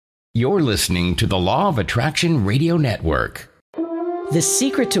You're listening to the Law of Attraction Radio Network. The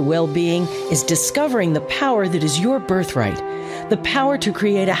secret to well-being is discovering the power that is your birthright, the power to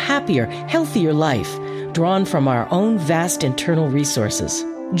create a happier, healthier life, drawn from our own vast internal resources.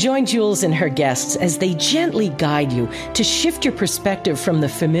 Join Jules and her guests as they gently guide you to shift your perspective from the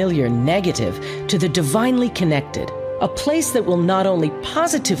familiar negative to the divinely connected, a place that will not only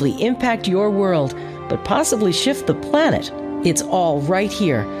positively impact your world, but possibly shift the planet. It's all right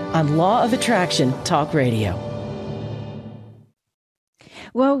here on Law of Attraction Talk Radio.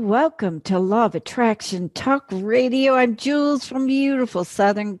 Well, welcome to Law of Attraction Talk Radio. I'm Jules from beautiful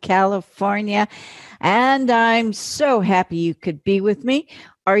Southern California, and I'm so happy you could be with me.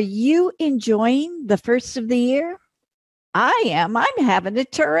 Are you enjoying the first of the year? I am. I'm having a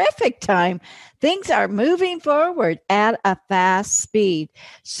terrific time. Things are moving forward at a fast speed.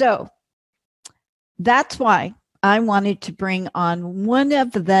 So that's why I wanted to bring on one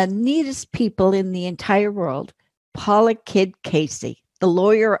of the neatest people in the entire world, Paula Kidd Casey, the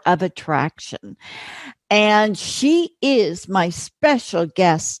lawyer of attraction. And she is my special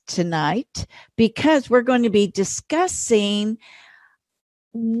guest tonight because we're going to be discussing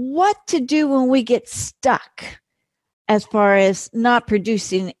what to do when we get stuck as far as not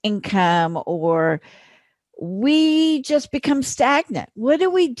producing income or we just become stagnant. What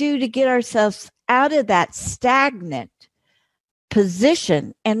do we do to get ourselves out of that stagnant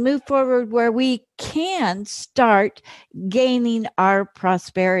position and move forward where we can start gaining our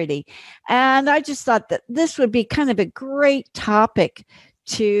prosperity? And I just thought that this would be kind of a great topic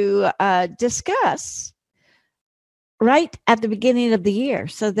to discuss right at the beginning of the year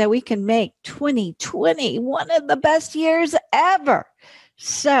so that we can make 2020 one of the best years ever.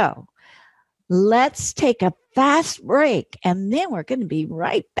 So let's take a fast break, and then we're going to be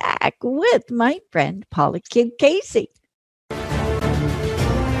right back with my friend Paula Kidd Casey.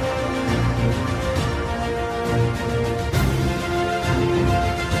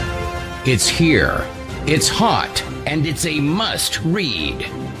 It's here, it's hot, and it's a must read.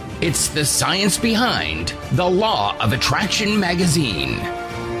 It's the science behind the Law of Attraction magazine.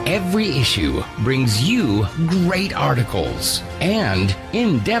 Every issue brings you great articles and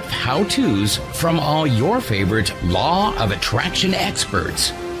in-depth how-tos from all your favorite Law of Attraction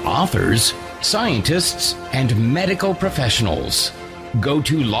experts, authors, scientists, and medical professionals. Go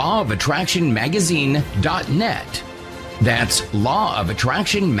to lawofattractionmagazine.net. That's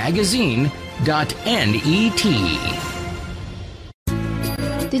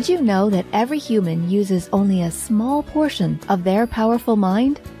lawofattractionmagazine.net. Did you know that every human uses only a small portion of their powerful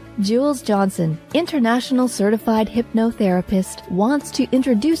mind? Jules Johnson, international certified hypnotherapist, wants to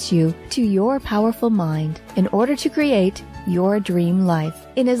introduce you to your powerful mind in order to create your dream life.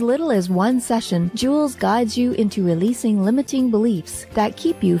 In as little as one session, Jules guides you into releasing limiting beliefs that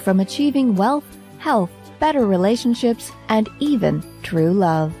keep you from achieving wealth, health, better relationships, and even true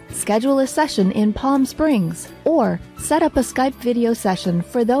love. Schedule a session in Palm Springs or set up a Skype video session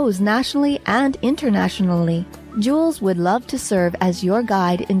for those nationally and internationally. Jules would love to serve as your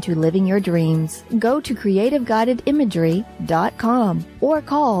guide into living your dreams. Go to creativeguidedimagery.com or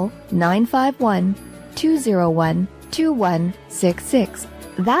call 951-201-2166.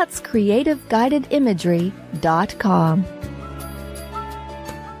 That's creativeguidedimagery.com.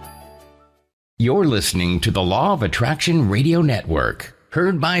 You're listening to the Law of Attraction Radio Network,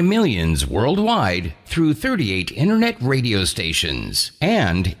 heard by millions worldwide through 38 internet radio stations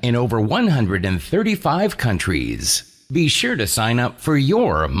and in over 135 countries. Be sure to sign up for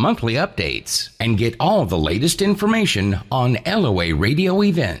your monthly updates and get all the latest information on LOA radio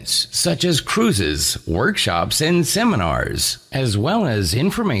events such as cruises, workshops, and seminars, as well as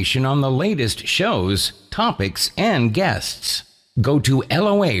information on the latest shows, topics, and guests. Go to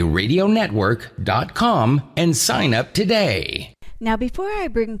LOARadionetwork.com and sign up today. Now, before I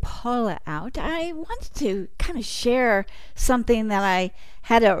bring Paula out, I wanted to kind of share something that I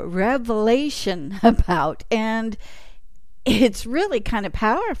had a revelation about, and it's really kind of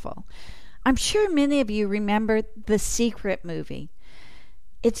powerful. I'm sure many of you remember The Secret movie.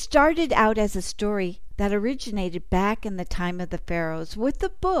 It started out as a story that originated back in the time of the pharaohs with a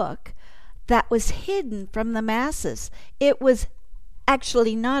book that was hidden from the masses. It was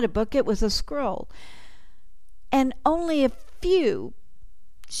actually not a book, it was a scroll. And only a few,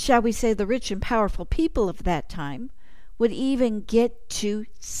 shall we say the rich and powerful people of that time, would even get to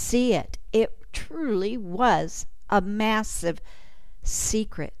see it. It truly was a massive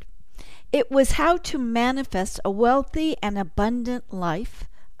secret. It was how to manifest a wealthy and abundant life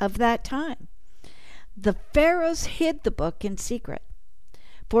of that time. The pharaohs hid the book in secret,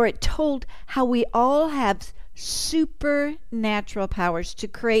 for it told how we all have supernatural powers to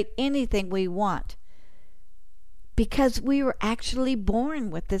create anything we want because we were actually born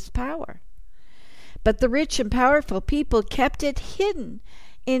with this power. But the rich and powerful people kept it hidden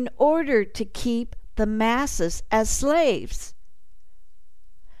in order to keep the masses as slaves.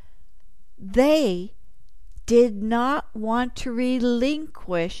 They did not want to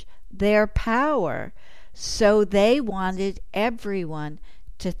relinquish their power, so they wanted everyone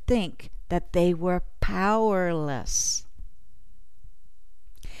to think that they were powerless.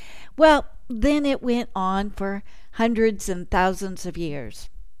 Well, then it went on for hundreds and thousands of years.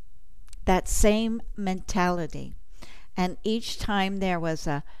 That same mentality. And each time there was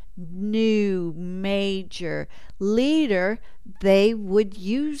a new major leader, they would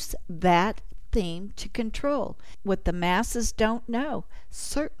use that theme to control. What the masses don't know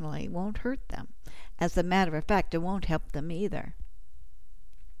certainly won't hurt them. As a matter of fact, it won't help them either.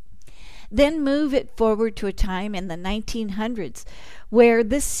 Then move it forward to a time in the 1900s where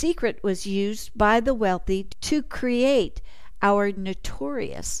this secret was used by the wealthy to create our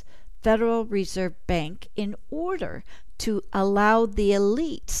notorious Federal Reserve Bank in order to allow the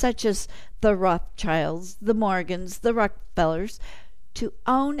elite, such as the Rothschilds, the Morgans, the Rockefellers, to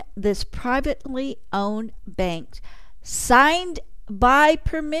own this privately owned bank, signed by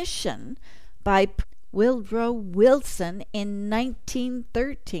permission by Woodrow Wilson in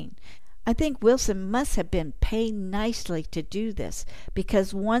 1913. I think Wilson must have been paid nicely to do this,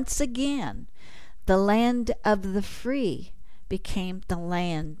 because once again, the land of the free became the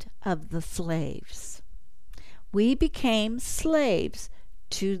land of the slaves. We became slaves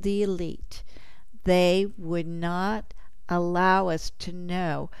to the elite. They would not allow us to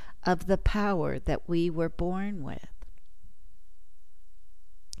know of the power that we were born with.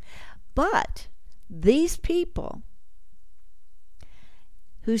 But these people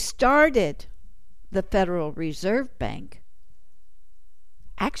who started the Federal Reserve Bank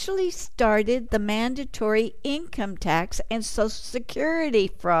actually started the mandatory income tax and Social Security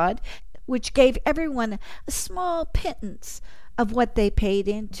fraud, which gave everyone a small pittance of what they paid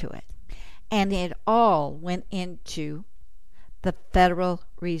into it. And it all went into the Federal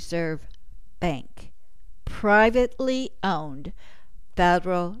Reserve Bank, privately owned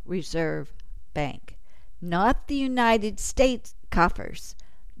Federal Reserve Bank, not the United States coffers,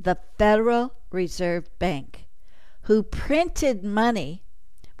 the Federal Reserve Bank, who printed money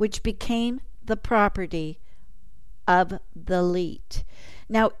which became the property of the elite.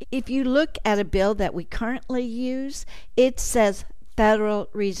 Now, if you look at a bill that we currently use, it says Federal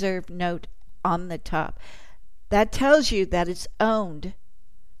Reserve Note on the top. That tells you that it's owned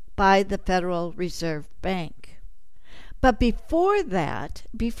by the Federal Reserve Bank. But before that,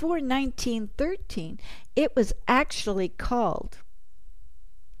 before 1913, it was actually called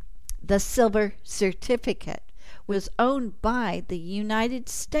the Silver Certificate, was owned by the United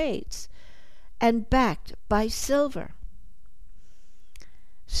States and backed by silver.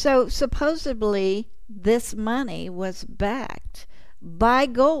 So supposedly this money was backed by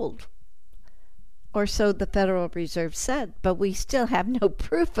gold, or so the Federal Reserve said, but we still have no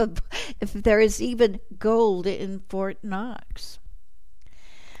proof of if there is even gold in Fort Knox.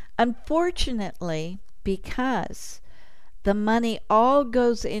 Unfortunately, because the money all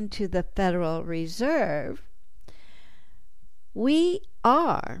goes into the Federal Reserve, we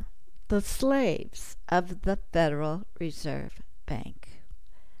are the slaves of the Federal Reserve Bank.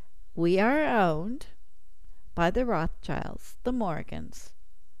 We are owned by the Rothschilds, the Morgans,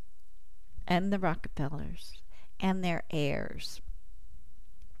 and the Rockefellers, and their heirs.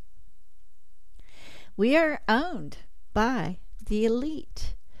 We are owned by the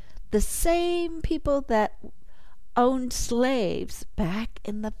elite, the same people that owned slaves back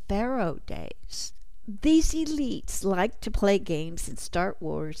in the Pharaoh days. These elites like to play games and start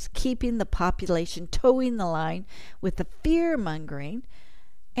wars, keeping the population towing the line with the fear-mongering.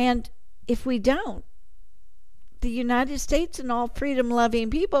 And if we don't, the United States and all freedom-loving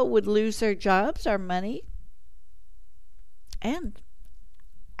people would lose their jobs, our money, and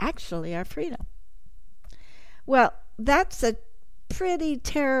actually our freedom. Well, that's a pretty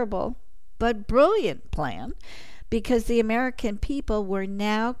terrible but brilliant plan, because the American people were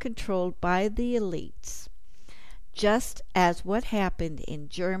now controlled by the elites, just as what happened in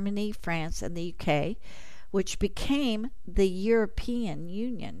Germany, France, and the UK, which became the European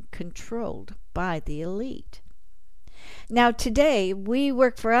Union, controlled by the elite. Now today, we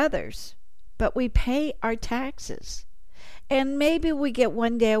work for others, but we pay our taxes. And maybe we get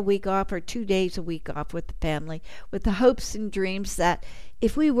 1 day a week off or 2 days a week off with the family, with the hopes and dreams that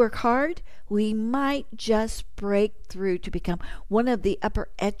if we work hard, we might just break through to become one of the upper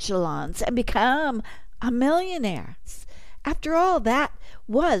echelons and become a millionaire. After all, that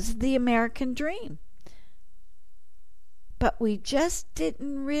was the American dream. But we just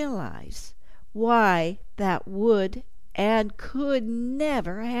didn't realize why that would and could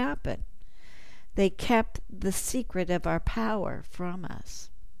never happen. They kept the secret of our power from us.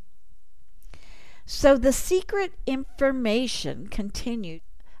 So the secret information continued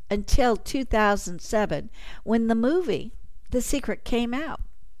until 2007, when the movie The Secret came out,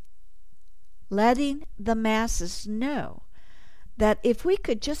 letting the masses know that if we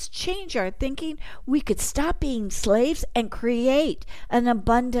could just change our thinking, we could stop being slaves and create an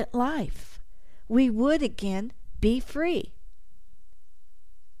abundant life. We would again be free.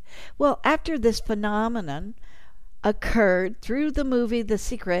 Well, after this phenomenon occurred through the movie The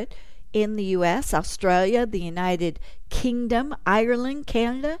Secret in the U.S., Australia, the United Kingdom, Ireland,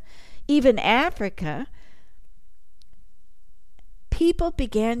 Canada, even Africa, people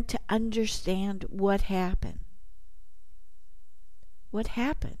began to understand what happened. What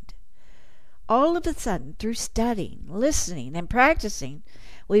happened? All of a sudden, through studying, listening, and practicing,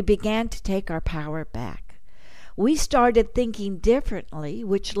 we began to take our power back. We started thinking differently,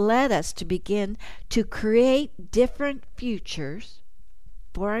 which led us to begin to create different futures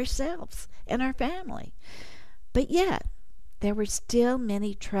for ourselves and our family. But yet, there were still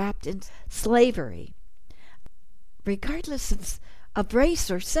many trapped in slavery, regardless of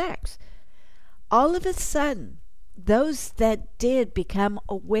race or sex. All of a sudden, those that did become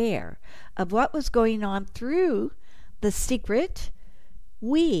aware of what was going on through The Secret,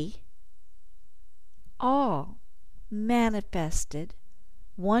 we all manifested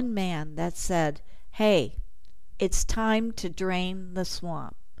one man that said, "Hey, it's time to drain the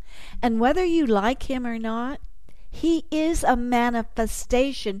swamp." And whether you like him or not, he is a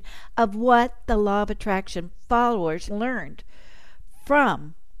manifestation of what the Law of Attraction followers learned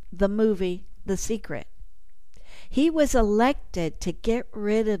from the movie The Secret. He was elected to get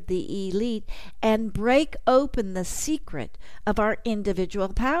rid of the elite and break open the secret of our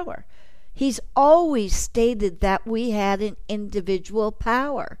individual power. He's always stated that we had an individual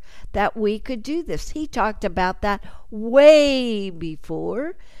power, that we could do this. He talked about that way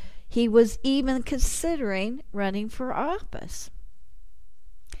before he was even considering running for office.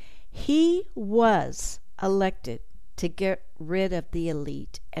 He was elected to get rid of the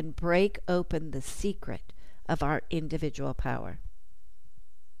elite and break open the secret of our individual power.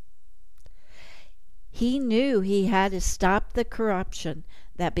 He knew he had to stop the corruption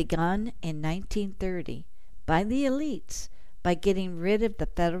that began in 1930 by the elites by getting rid of the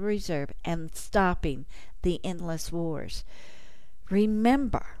Federal Reserve and stopping the endless wars.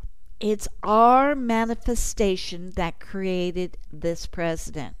 Remember, it's our manifestation that created this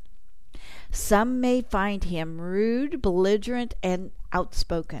president. Some may find him rude, belligerent, and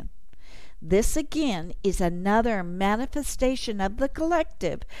outspoken. This again is another manifestation of the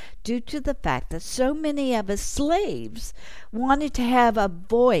collective due to the fact that so many of us slaves wanted to have a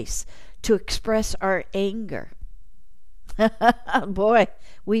voice to express our anger. Boy,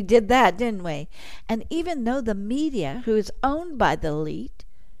 we did that, didn't we? And even though the media, who is owned by the elite,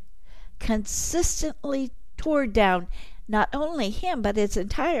 consistently tore down not only him but his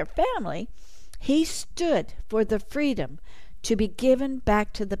entire family, he stood for the freedom to be given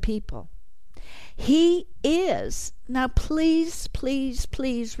back to the people. He is, now please, please,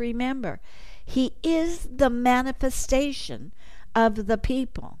 please remember, he is the manifestation of the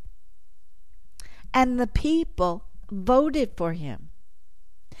people. And the people voted for him.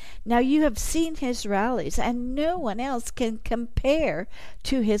 Now you have seen his rallies, and no one else can compare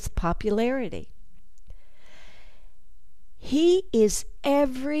to his popularity. He is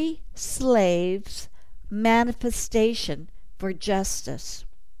every slave's manifestation for justice.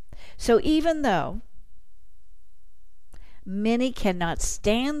 So even though many cannot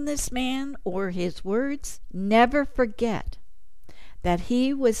stand this man or his words, never forget that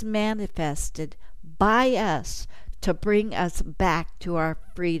he was manifested by us to bring us back to our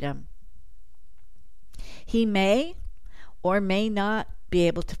freedom. He may or may not be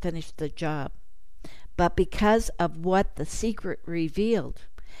able to finish the job, but because of what the secret revealed,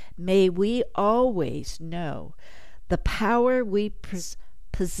 may we always know the power we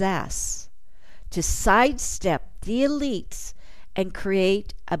possess to sidestep the elites and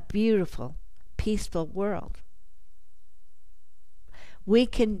create a beautiful, peaceful world. We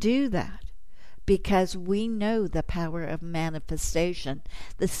can do that because we know the power of manifestation.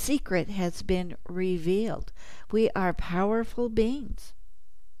 The secret has been revealed. We are powerful beings.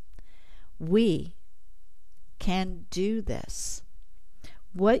 We can do this.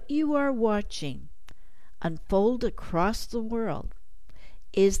 What you are watching unfold across the world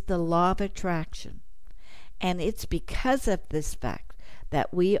is the law of attraction. And it's because of this fact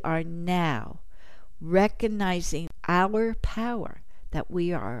that we are now recognizing our power that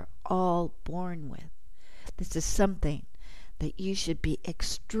we are all born with. This is something that you should be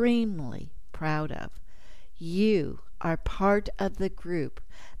extremely proud of. You are part of the group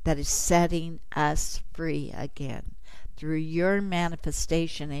that is setting us free again through your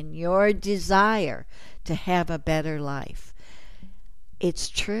manifestation and your desire to have a better life. It's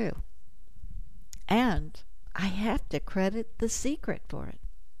true. And I have to credit The Secret for it.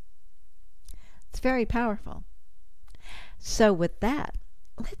 It's very powerful. So with that,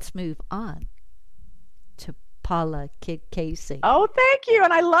 let's move on to Paula Kid Casey. Oh, thank you.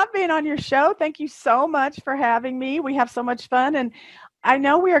 And I love being on your show. Thank you so much for having me. We have so much fun. And I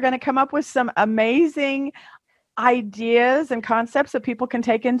know we are going to come up with some amazing ideas and concepts that people can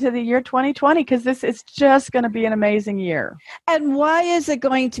take into the year 2020, because this is just going to be an amazing year. And why is it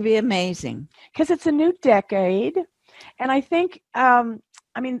going to be amazing? Because it's a new decade. And I think,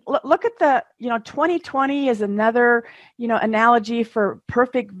 look at the, 2020 is another, analogy for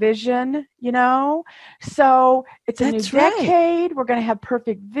perfect vision, So it's a That's new right. decade. We're going to have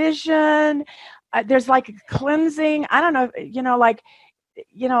perfect vision. There's like a cleansing. I don't know,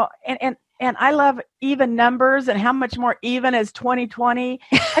 and I love even numbers, and how much more even is 2020.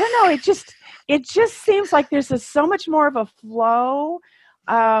 I don't know. It just seems like there's so much more of a flow.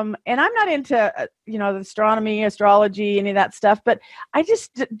 And I'm not into, the astronomy, astrology, any of that stuff, but I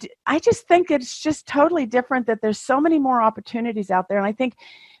just think it's just totally different, that there's so many more opportunities out there. And I think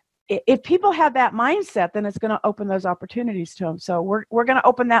if people have that mindset, then it's going to open those opportunities to them. So we're going to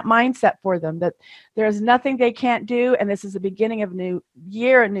open that mindset for them, that there's nothing they can't do. And this is the beginning of a new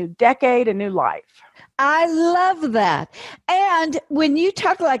year, a new decade, a new life. I love that. And when you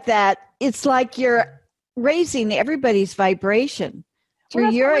talk like that, it's like you're raising everybody's vibration through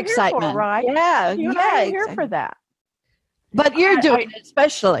Well, that's your what we're here excitement. for, right? Yeah. You and I are here for that. But you're doing it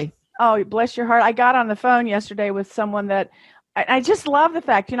especially. Oh, bless your heart. I got on the phone yesterday with someone that I just love the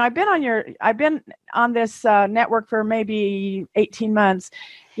fact, I've been on this network for maybe 18 months.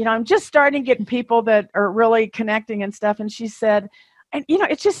 I'm just starting getting people that are really connecting and stuff. And she said, and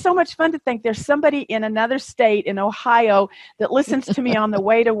it's just so much fun to think there's somebody in another state in Ohio that listens to me on the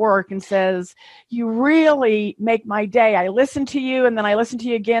way to work and says, you really make my day. I listen to you, and then I listen to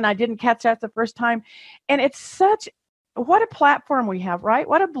you again. I didn't catch that the first time. And it's what a platform we have, right?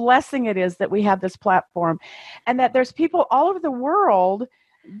 What a blessing it is that we have this platform, and that there's people all over the world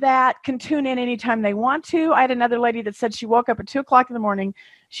that can tune in anytime they want to. I had another lady that said she woke up at 2:00 in the morning.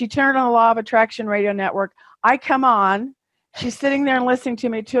 She turned on the Law of Attraction radio network. I come on. She's sitting there and listening to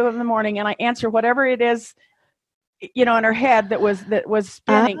me at 2 in the morning, and I answer whatever it is, in her head that was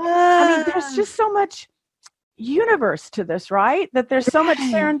spinning. There's just so much universe to this, right? That there's so much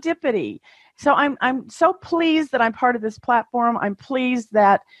serendipity. So I'm so pleased that I'm part of this platform. I'm pleased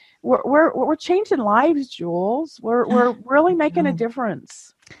that we're changing lives, Jules. We're really making a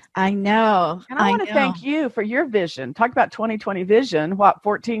difference. I know. And I want to thank you for your vision. Talk about 2020 vision.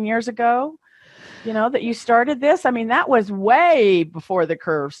 14 years ago? That you started this. That was way before the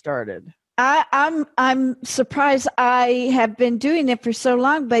curve started. I'm surprised. I have been doing it for so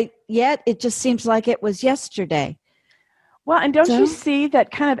long, but yet it just seems like it was yesterday. Well, and don't you see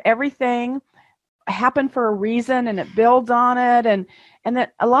that kind of everything happened for a reason, and it builds on it, and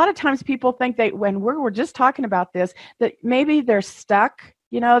that a lot of times people think that when we're just talking about this, that maybe they're stuck,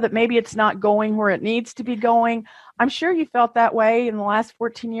 that maybe it's not going where it needs to be going. I'm sure you felt that way in the last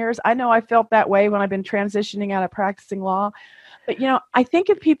 14 years. I know I felt that way when I've been transitioning out of practicing law. But, I think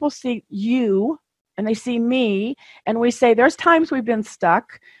if people see you and they see me, and we say, there's times we've been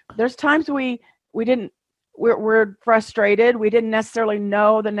stuck. There's times we're frustrated. We didn't necessarily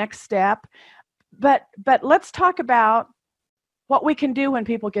know the next step. But let's talk about what we can do when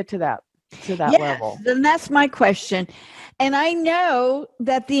people get to that level. Then that's my question. And I know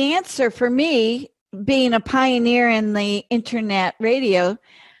that the answer for me, being a pioneer in the internet radio,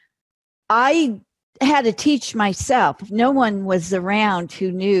 I had to teach myself. No one was around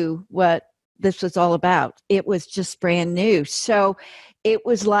who knew what this was all about. It was just brand new. So it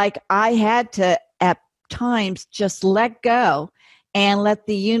was like I had to, at times, just let go and let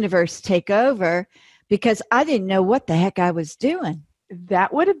the universe take over, because I didn't know what the heck I was doing.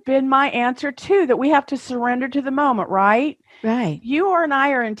 That would have been my answer too, that we have to surrender to the moment, right? Right. You and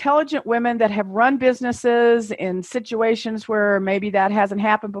I are intelligent women that have run businesses in situations where maybe that hasn't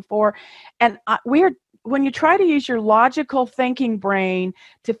happened before. And when you try to use your logical thinking brain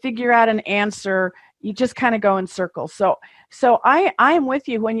to figure out an answer, you just kind of go in circles. So I am with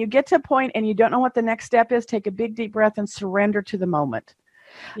you. When you get to a point and you don't know what the next step is, take a big, deep breath and surrender to the moment.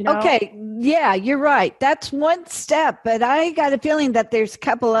 You know? Okay. Yeah, you're right. That's one step, but I got a feeling that there's a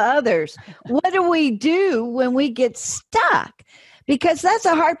couple of others. What do we do when we get stuck? Because that's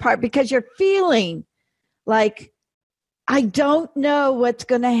the hard part, because you're feeling like, I don't know what's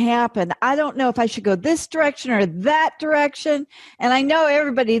going to happen. I don't know if I should go this direction or that direction. And I know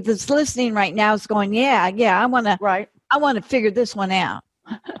everybody that's listening right now is going, yeah, I want to figure this one out.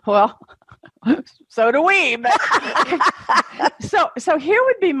 Well, so do we. But so here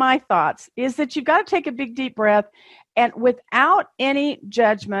would be my thoughts, is that you've got to take a big, deep breath, and without any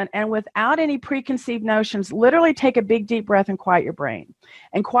judgment and without any preconceived notions, literally take a big, deep breath and quiet your brain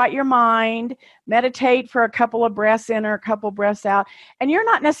and quiet your mind. Meditate for a couple of breaths in or a couple of breaths out. And you're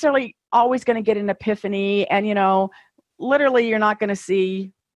not necessarily always going to get an epiphany. And, literally you're not going to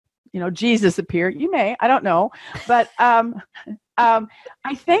see, Jesus appear. You may, I don't know. But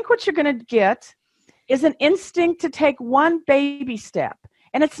I think what you're going to get is an instinct to take one baby step.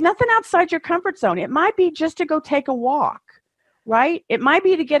 And it's nothing outside your comfort zone. It might be just to go take a walk, right? It might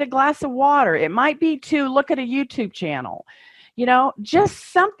be to get a glass of water. It might be to look at a YouTube channel,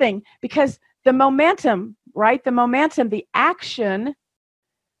 just something, because the momentum, right? The action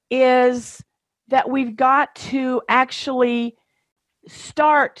is that we've got to actually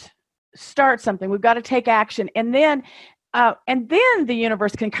start something. We've got to take action. And then the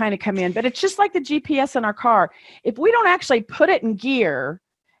universe can kind of come in. But it's just like the GPS in our car. If we don't actually put it in gear,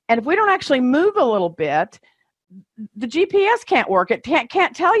 and if we don't actually move a little bit, the GPS can't work. It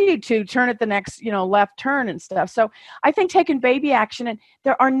can't tell you to turn at the next, left turn and stuff. So I think taking baby action, and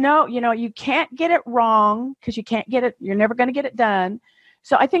there are no, you can't get it wrong, because you can't get it. You're never going to get it done.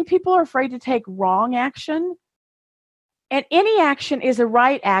 So I think people are afraid to take wrong action. And any action is a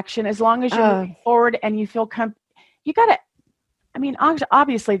right action as long as you're moving forward and you feel you got to,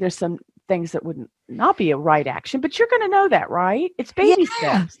 obviously there's some things that would not be a right action, but you're going to know that, right? It's baby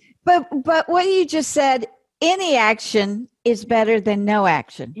steps. But what you just said, any action is better than no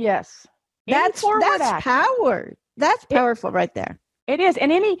action. Yes. That's power. That's powerful right there. It is.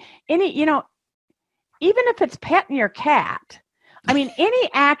 And any, even if it's petting your cat, any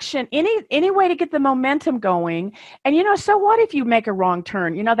action, any way to get the momentum going. And, so what if you make a wrong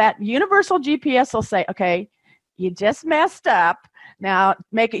turn? That universal GPS will say, okay, you just messed up. Now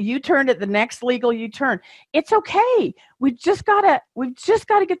make a U-turn at the next legal U-turn. It's okay. We've just got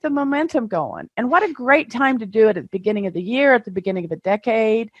to get the momentum going. And what a great time to do it at the beginning of the year, at the beginning of a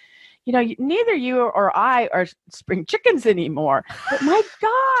decade. Neither you or I are spring chickens anymore. But my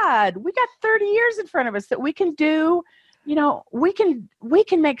God, we got 30 years in front of us that we can do. We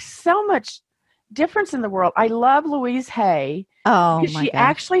can make so much difference in the world. I love Louise Hay. Oh, because she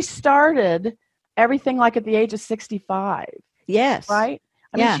actually started everything like at the age of 65. Yes. Right?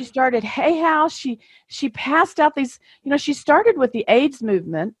 She started Hay House. She passed out these, she started with the AIDS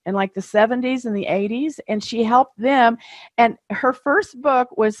movement in like the 70s and the 80s, and she helped them. And her first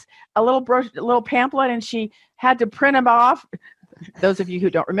book was a little pamphlet, and she had to print them off. Those of you who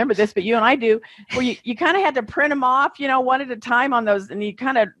don't remember this, but you and I do, where you kind of had to print them off, one at a time on those, and you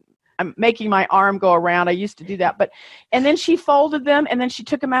kind of, I'm making my arm go around. I used to do that, and then she folded them, and then she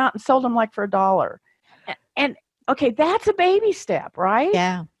took them out and sold them like for $1. And okay, that's a baby step, right?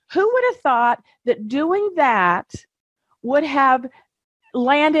 Yeah. Who would have thought that doing that would have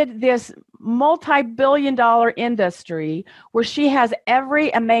landed this multi-billion-dollar industry where she has every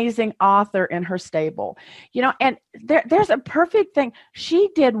amazing author in her stable? And there's a perfect thing. She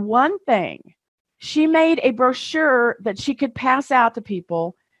did one thing. She made a brochure that she could pass out to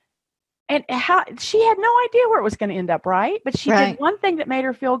people. And how she had no idea where it was going to end up, right? But she did one thing that made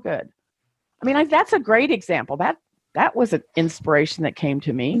her feel good. That's a great example. That was an inspiration that came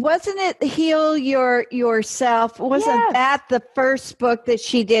to me. Wasn't it Heal Yourself? Wasn't that the first book that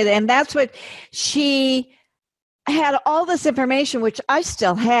she did? And that's what she had, all this information, which I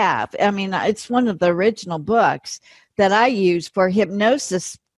still have. It's one of the original books that I use for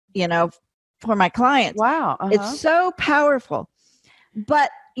hypnosis, for my clients. Wow. It's so powerful. But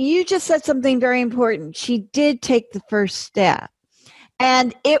you just said something very important. She did take the first step.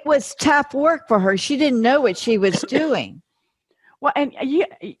 And it was tough work for her. She didn't know what she was doing. Well, and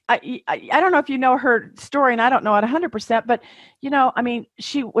I don't know if you know her story, and I don't know it 100%, but,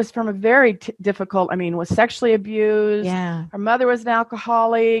 she was from a very difficult, was sexually abused. Yeah. Her mother was an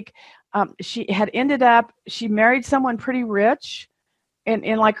alcoholic. She had ended up, she married someone pretty rich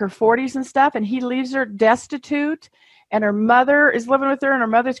in like her 40s and stuff, and he leaves her destitute, and her mother is living with her, and her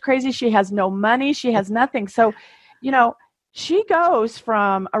mother's crazy. She has no money. She has nothing. So, she goes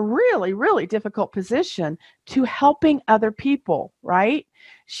from a really, really difficult position to helping other people, right?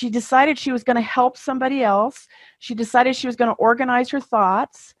 She decided she was going to help somebody else. She decided she was going to organize her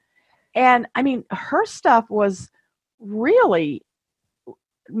thoughts. And I mean, her stuff was really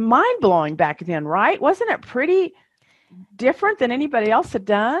mind-blowing back then, right? Wasn't it pretty different than anybody else had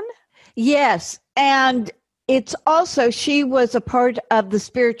done? Yes. And it's also, she was a part of the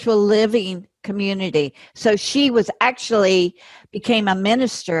spiritual living community. So she was actually became a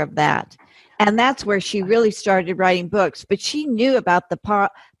minister of that. And that's where she really started writing books. But she knew about the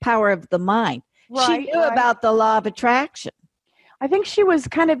power of the mind. She knew about the law of attraction. I think she was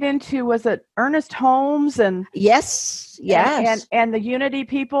kind of into, was it Ernest Holmes and yes, and the Unity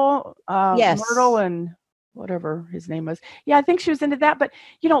people, yes, Myrtle and whatever his name was. Yeah, I think she was into that. But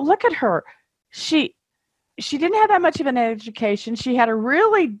look at her. She didn't have that much of an education. She had a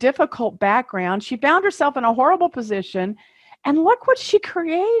really difficult background. She found herself in a horrible position, and look what she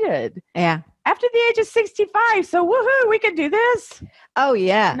created. Yeah. After the age of 65. So woohoo, we could do this. Oh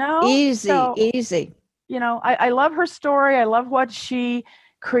yeah. No? Easy. I love her story. I love what she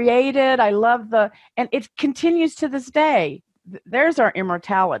created. I love and it continues to this day. There's our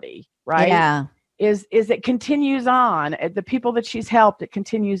immortality, right? Yeah. Is it continues on. The people that she's helped, it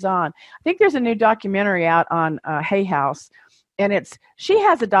continues on. I think there's a new documentary out on Hay House, and she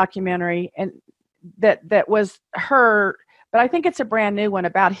has a documentary and that was her, but I think it's a brand new one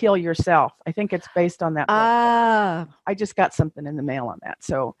about Heal Yourself. I think it's based on that book. I just got something in the mail on that.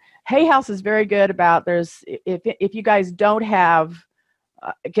 So Hay House is very good about, if you guys don't have,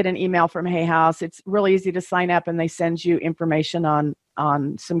 get an email from Hay House, it's really easy to sign up and they send you information on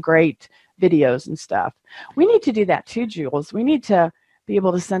some great videos and stuff. We need to do that too, Jules. We need to be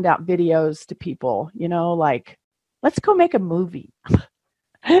able to send out videos to people, like, let's go make a movie.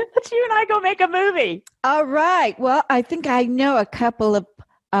 Let's you and I go make a movie. All right. Well, I think I know a couple of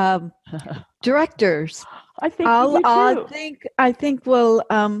directors. I think you do. I think we'll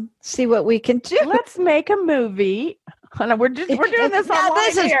see what we can do. Let's make a movie. We're doing this online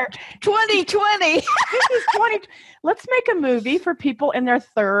this here. Is 2020. This is 20. Let's make a movie for people in their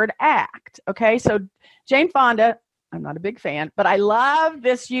third act. Okay, so Jane Fonda, I'm not a big fan, but I love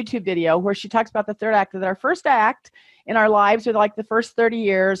this YouTube video where she talks about the third act. That our first act in our lives are like the first 30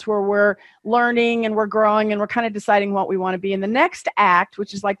 years where we're learning and we're growing and we're kind of deciding what we want to be. And the next act,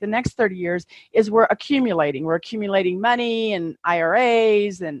 which is like the next 30 years, is we're accumulating. We're accumulating money and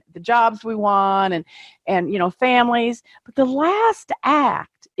IRAs and the jobs we want and families. But the last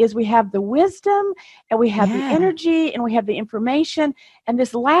act is we have the wisdom and we have the energy and we have the information. And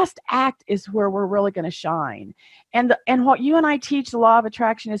this last act is where we're really going to shine. And what you and I teach, the law of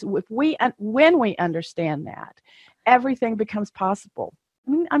attraction, is when we understand that, everything becomes possible.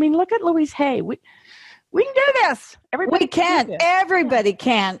 I mean, look at Louise Hay. We can do this. Everybody can. Everybody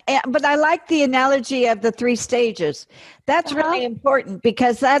can. But I like the analogy of the 3 stages. That's really important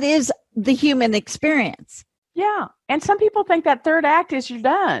because that is the human experience. Yeah. And some people think that third act is you're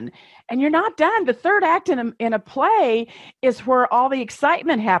done. And you're not done. The third act in a play is where all the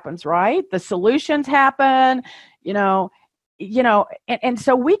excitement happens, right? The solutions happen, and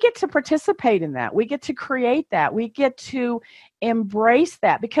so we get to participate in that. We get to create that. We get to embrace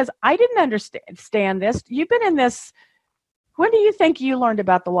that, because I didn't understand this. You've been in this. When do you think you learned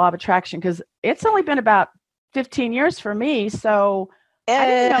about the law of attraction? Because it's only been about 15 years for me. So I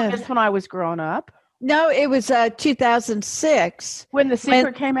didn't know this when I was growing up. No, it was 2006. When The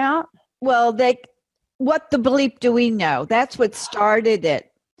Secret came out? Well, what the bleep do we know? That's what started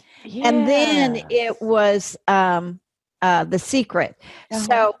it. Yes. And then it was The Secret. Uh-huh.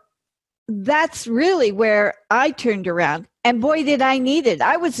 So that's really where I turned around. And boy, did I need it.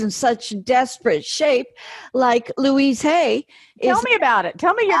 I was in such desperate shape, like Louise Hay. Tell me about it.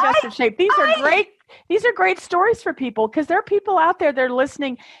 Tell me your desperate shape. These are great. These are great stories for people, because there are people out there that are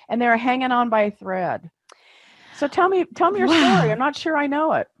listening and they're hanging on by a thread. So tell me your story. I'm not sure I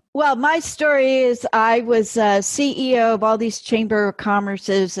know it. Well, my story is I was CEO of all these chamber of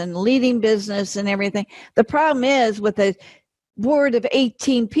commerces and leading business and everything. The problem is with a board of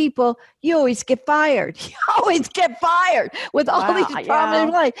 18 people, you always get fired. You always get fired with all these problems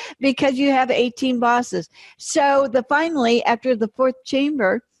in life because you have 18 bosses. So finally, after the 4th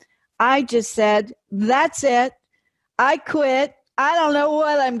chamber, I just said, that's it. I quit. I don't know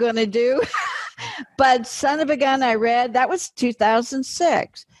what I'm going to do. But son of a gun, I read, that was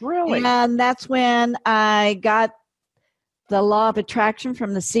 2006. Really? And that's when I got the law of attraction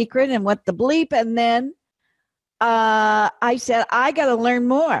from The Secret and what the bleep. And then I said, I got to learn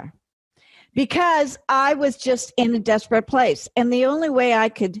more, because I was just in a desperate place. And the only way I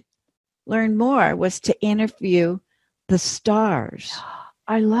could learn more was to interview the stars.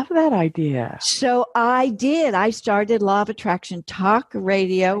 I love that idea. So I did. I started Law of Attraction Talk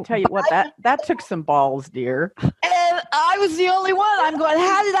Radio. I tell you what, that took some balls, dear. And I was the only one. I'm going,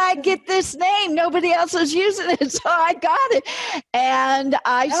 how did I get this name? Nobody else was using it. So I got it. And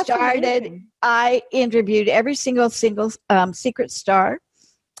That's amazing. I interviewed every single secret star.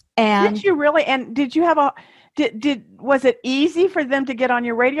 And did you really? And did you have was it easy for them to get on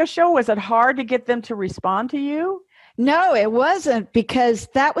your radio show? Was it hard to get them to respond to you? No, it wasn't, because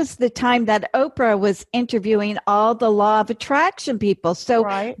that was the time that Oprah was interviewing all the Law of Attraction people. So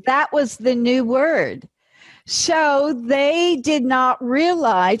that was the new word. So they did not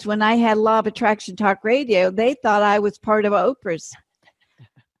realize when I had Law of Attraction Talk Radio, they thought I was part of Oprah's.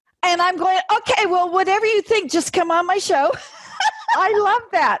 And I'm going, okay, well, whatever you think, just come on my show. I love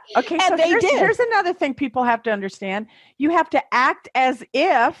that. Okay, and so here's another thing people have to understand. You have to act as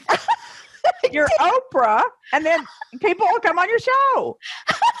if you're Oprah, and then people will come on your show.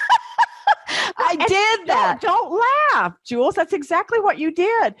 I did that. Don't laugh, Jules. That's exactly what you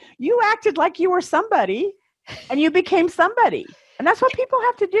did. You acted like you were somebody, and you became somebody. And that's what people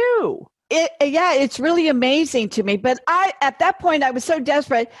have to do. It's really amazing to me. But at that point, I was so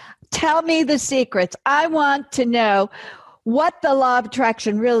desperate. Tell me the secrets. I want to know what the Law of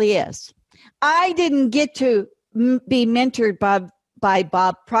Attraction really is. I didn't get to be mentored by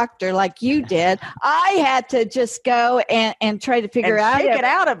Bob Proctor like you did. I had to just go and try to figure out. Shake it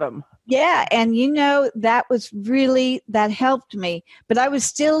out of him. Yeah. And that helped me, but I was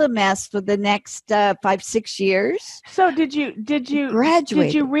still a mess for the next 5-6 years. So did you graduate?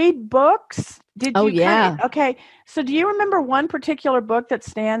 Did you read books? Yeah. Okay. So do you remember one particular book that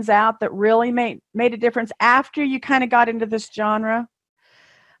stands out that really made a difference after you kind of got into this genre?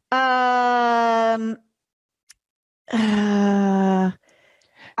 I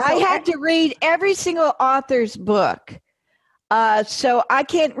had to read every single author's book. So I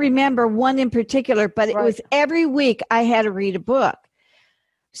can't remember one in particular, but it was every week I had to read a book.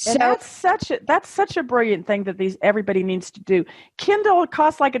 So and that's such a brilliant thing that everybody needs to do. Kindle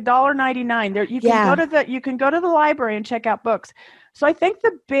costs like $1.99. There you can go to the library and check out books. So I think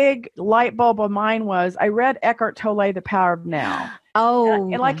the big light bulb of mine was I read Eckhart Tolle, The Power of Now.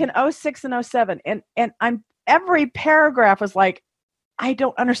 Oh, and like in 2006 and 2007, and every paragraph was like, I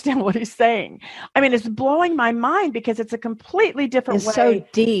don't understand what he's saying. I mean, it's blowing my mind because it's a completely different way. So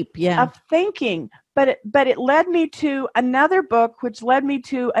deep, of thinking. But it led me to another book, which led me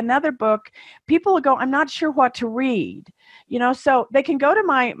to another book. People will go, I'm not sure what to read. So they can go to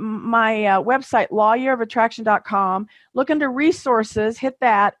my website, lawyearofattraction.com, look under resources, hit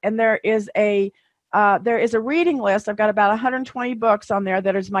that, and there is a reading list. I've got about 120 books on there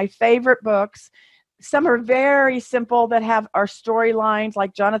that is my favorite books. Some are very simple that are storylines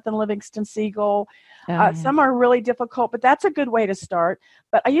like Jonathan Livingston Seagull. Some are really difficult, but that's a good way to start.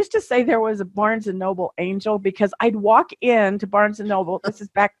 But I used to say there was a Barnes & Noble angel because I'd walk into Barnes & Noble. This is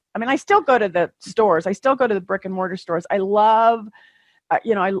back. I mean, I still go to the stores. I still go to the brick and mortar stores. I love,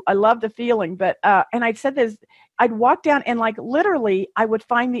 I love the feeling. But and I said this, I'd walk down and like literally I would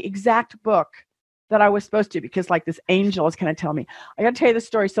find the exact book that I was supposed to, because like this angel is going to tell me. I got to tell you the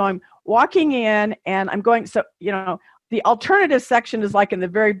story. So I'm walking in and I'm going, the alternative section is like in the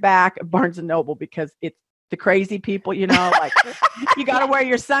very back of Barnes & Noble because it's the crazy people, like you got to wear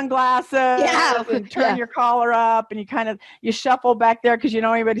your sunglasses and turn your collar up and you shuffle back there because you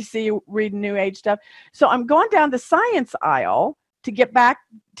don't anybody see you reading New Age stuff. So I'm going down the science aisle to get back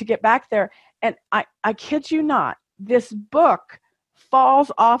there. And I kid you not, this book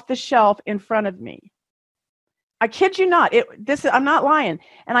falls off the shelf in front of me. I kid you not. I'm not lying.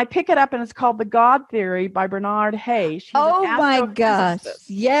 And I pick it up and it's called The God Theory by Bernard Hayes. Oh my gosh.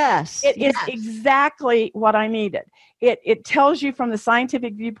 Yes. It is exactly what I needed. It tells you from the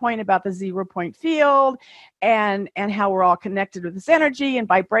scientific viewpoint about the 0 point field and how we're all connected with this energy and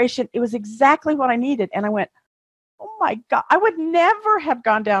vibration. It was exactly what I needed. And I went, oh my God, I would never have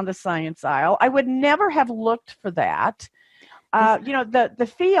gone down the science aisle. I would never have looked for that.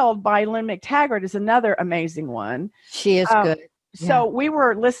 The Field by Lynn McTaggart is another amazing one. She is good. So we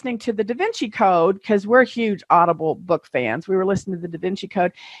were listening to the Da Vinci Code because we're huge Audible book fans. We were listening to the Da Vinci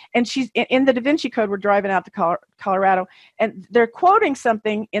Code, and she's in the Da Vinci Code. We're driving out to Colorado, and they're quoting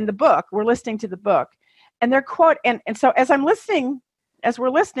something in the book. We're listening to the book, and they're and so as we're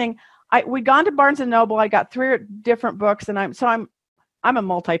listening, we'd gone to Barnes & Noble. I got 3 different books, and I'm a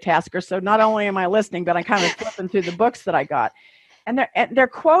multitasker, so not only am I listening, but I'm kind of flipping through the books that I got. And they're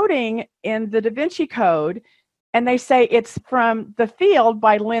quoting in the Da Vinci Code, And they say it's from The Field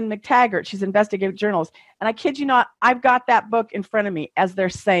by Lynn McTaggart. She's an investigative journalist. And I kid you not, I've got that book in front of me as they're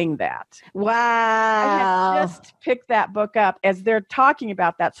saying that. Wow. I had just picked that book up as they're talking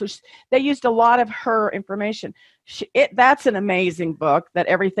about that. So they used a lot of her information. That's an amazing book that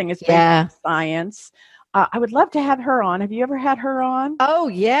everything is based on science. I would love to have her on. Have you ever had her on? Oh,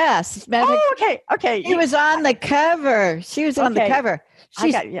 yes. Okay. She was on the cover. She was on the cover.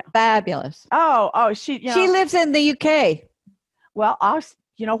 She's fabulous. She lives in the UK. Well,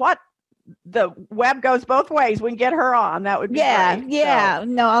 you know what? The web goes both ways. We can get her on. That would be great. Yeah. So,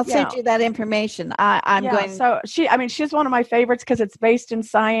 no, I'll send you that information. I'm going. So she's one of my favorites because it's based in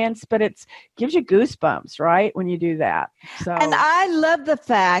science, but it gives you goosebumps, right, when you do that. So, and I love the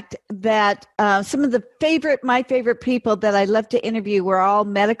fact that some of my favorite people that I love to interview were all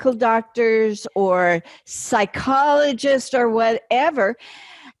medical doctors or psychologists or whatever.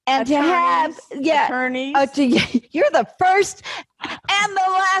 And attorneys, to have, attorneys. You're the first and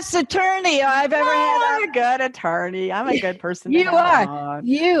the last attorney I've ever had. I'm a good attorney. I'm a good person. You are.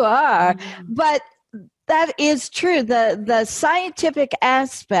 Mm-hmm. But that is true. The scientific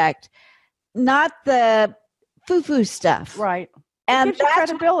aspect, not the foo-foo stuff. Right. And it gives you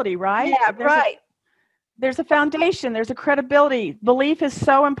credibility, right? Yeah, right. There's a foundation. There's a credibility. Belief is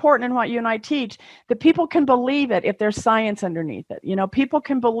so important in what you and I teach that people can believe it if there's science underneath it. People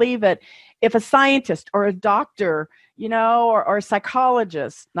can believe it if a scientist or a doctor, or a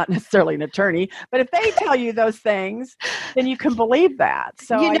psychologist, not necessarily an attorney, but if they tell you those things, then you can believe that.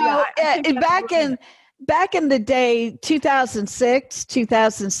 So, back in the day, 2006,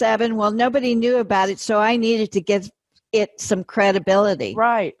 2007, well, nobody knew about it, so I needed to give it some credibility.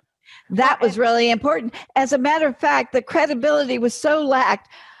 Right. That was really important. As a matter of fact, the credibility was so lacked,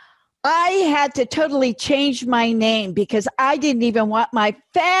 I had to totally change my name because I didn't even want my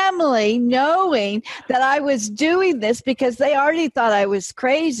family knowing that I was doing this because they already thought I was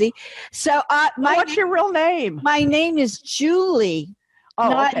crazy. So, what's your real name? My name is Julie.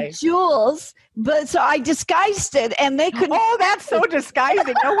 Not Jules, but so I disguised it, and they couldn't. Oh, that's so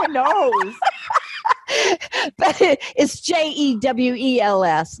disguising. No one knows. But it's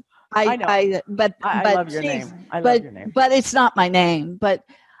Jewels. I know. I love your name. I love your name. But it's not my name. But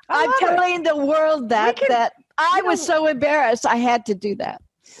I'm telling the world that I was so embarrassed I had to do that.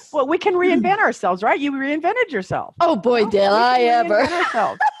 Well, we can reinvent ourselves, right? You reinvented yourself. Oh boy, did I ever!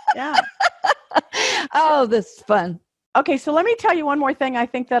 Yeah. Oh, this is fun. Okay, so let me tell you one more thing I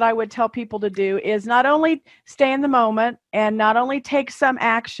think that I would tell people to do is not only stay in the moment and not only take some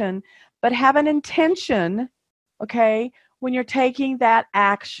action, but have an intention, okay, when you're taking that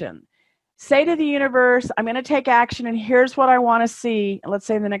action. Say to the universe, I'm going to take action and here's what I want to see, let's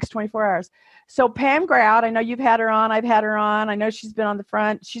say in the next 24 hours. So Pam Grout, I know you've had her on, I've had her on, I know she's been on the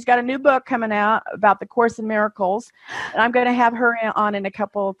front. She's got a new book coming out about the Course in Miracles, and I'm going to have her on in a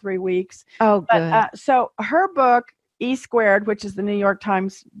couple, 3 weeks. Oh, good. So her book, E Squared, which is the New York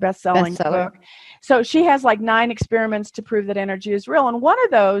Times best-selling book. So she has like 9 experiments to prove that energy is real. And one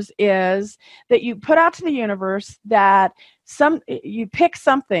of those is that you put out to the universe that you pick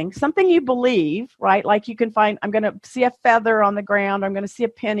something you believe, right? Like you can find, I'm going to see a feather on the ground. I'm going to see a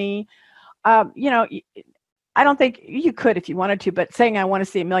penny. I don't think you could if you wanted to, but saying I want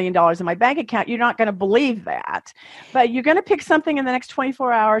to see $1 million in my bank account, you're not going to believe that. But you're going to pick something in the next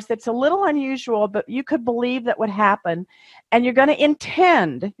 24 hours that's a little unusual, but you could believe that would happen. And you're going to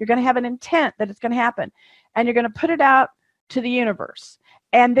have an intent that it's going to happen. And you're going to put it out to the universe.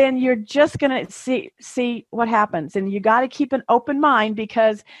 And then you're just going to see what happens. And you got to keep an open mind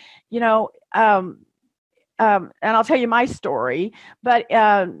because, and I'll tell you my story, but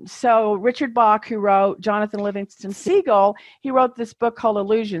so Richard Bach, who wrote Jonathan Livingston Seagull, he wrote this book called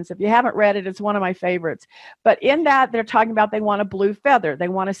Illusions. If you haven't read it, it's one of my favorites. But in that, they're talking about they want a blue feather. They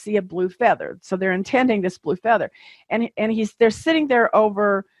want to see a blue feather. So they're intending this blue feather. And they're sitting there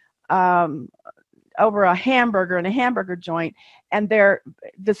over a hamburger in a hamburger joint, and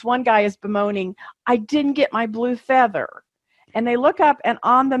this one guy is bemoaning, I didn't get my blue feather. And they look up, and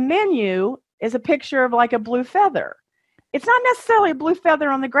on the menu is a picture of like a blue feather. It's not necessarily a blue feather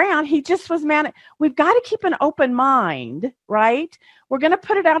on the ground. He just was we've got to keep an open mind, right? We're going to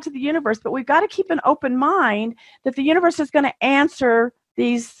put it out to the universe, but we've got to keep an open mind that the universe is going to answer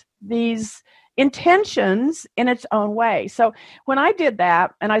these intentions in its own way. So when I did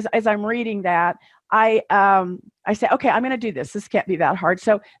that, and as I'm reading that, I say, okay, I'm going to do this. This can't be that hard.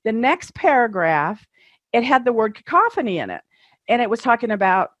 So the next paragraph, it had the word cacophony in it. And it was talking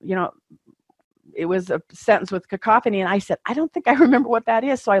about, it was a sentence with cacophony. And I said, I don't think I remember what that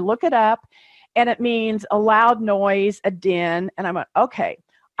is. So I look it up, and it means a loud noise, a din. And I'm like, okay,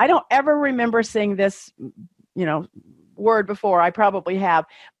 I don't ever remember seeing this word before. I probably have.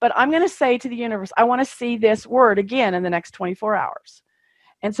 But I'm going to say to the universe, I want to see this word again in the next 24 hours.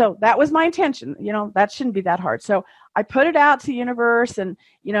 And so that was my intention. That shouldn't be that hard. So I put it out to the universe, and,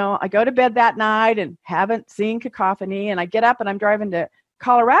 I go to bed that night and haven't seen cacophony. And I get up and I'm driving to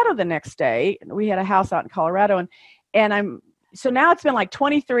Colorado the next day. We had a house out in Colorado, and so now it's been like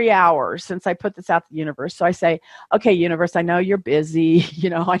 23 hours since I put this out to the universe. So I say, okay, universe, I know you're busy.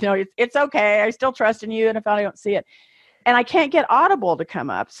 I know it's okay. I still trust in you. And if I don't see it, and I can't get Audible to come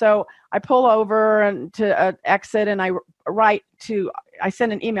up. So I pull over and to exit, and I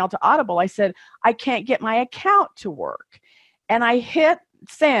send an email to Audible. I said, I can't get my account to work. And I hit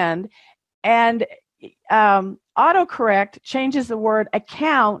send, and autocorrect changes the word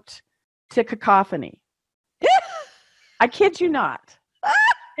account to cacophony. I kid you not.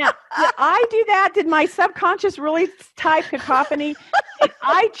 Now, did I do that? Did my subconscious really type cacophony? Did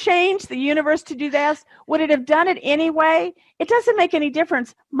I change the universe to do this? Would it have done it anyway? It doesn't make any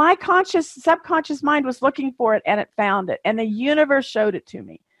difference. My subconscious mind was looking for it, and it found it, and the universe showed it to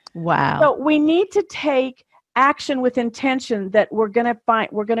me. Wow. So we need to take action with intention that we're going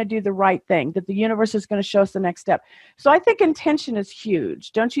to do the right thing, that the universe is going to show us the next step. So I think intention is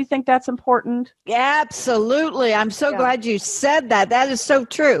huge. Don't you think that's important? Absolutely. I'm so glad you said that. That is so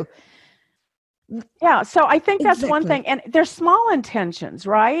true. Yeah. So I think that's one thing. And they're small intentions,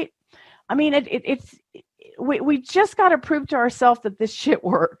 right? I mean, we just got to prove to ourselves that this shit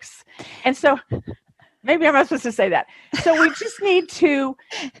works. And so maybe I'm not supposed to say that. So we just need to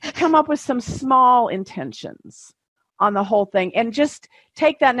come up with some small intentions on the whole thing and just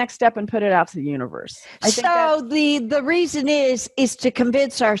take that next step and put it out to the universe. So the reason is to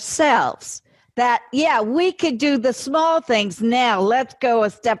convince ourselves that, yeah, we could do the small things now. Let's go a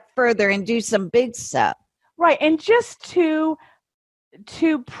step further and do some big stuff. Right. And just to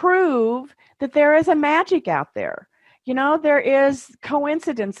prove that there is a magic out there. There is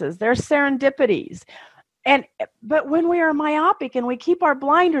coincidences, there's serendipities. But when we are myopic and we keep our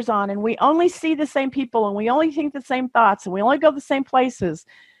blinders on and we only see the same people and we only think the same thoughts and we only go the same places,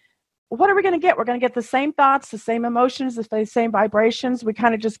 what are we going to get? We're going to get the same thoughts, the same emotions, the same vibrations. We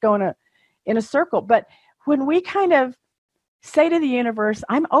kind of just go in a circle. But when we kind of say to the universe,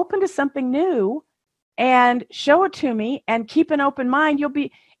 I'm open to something new, and show it to me and keep an open mind,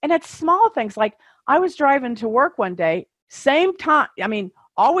 and it's small things. Like I was driving to work one day, same time. I mean,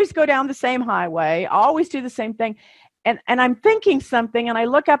 always go down the same highway, always do the same thing. And I'm thinking something, and I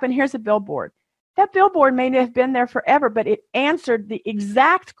look up and here's a billboard. That billboard may have been there forever, but it answered the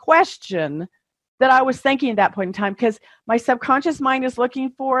exact question that I was thinking at that point in time, because my subconscious mind is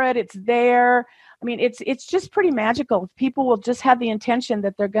looking for it. It's there. I mean, it's just pretty magical. People will just have the intention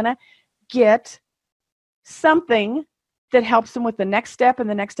that they're going to get something that helps them with the next step and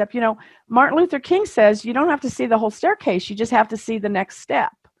the next step. Martin Luther King says you don't have to see the whole staircase. You just have to see the next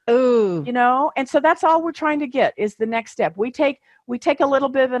step. Ooh. And so that's all we're trying to get is the next step. We take a little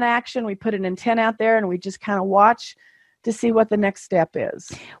bit of an action. We put an intent out there, and we just kind of watch to see what the next step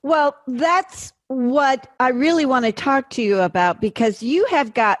is. Well, that's what I really want to talk to you about, because you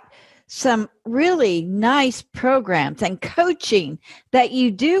have got some really nice programs and coaching that you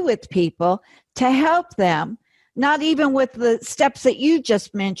do with people to help them, not even with the steps that you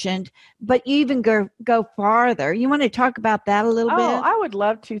just mentioned, but you even go farther. You want to talk about that a little bit? Oh, I would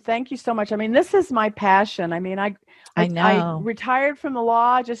love to. Thank you so much. I mean, this is my passion. I mean, I know. I retired from the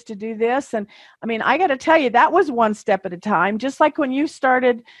law just to do this. And I mean, I got to tell you, that was one step at a time. Just like when you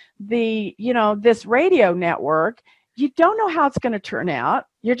started this radio network, you don't know how it's going to turn out.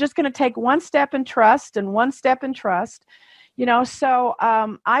 You're just going to take one step in trust and one step in trust. So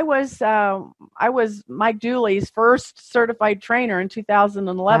I was Mike Dooley's first certified trainer in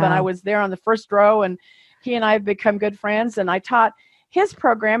 2011. Wow. I was there on the first row, and he and I have become good friends. And I taught his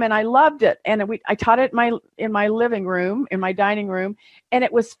program, and I loved it. And I taught it in my living room, in my dining room, and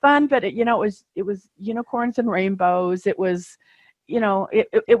it was fun. But it was unicorns and rainbows. It was,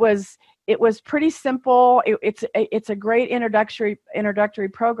 it was pretty simple. It's a great introductory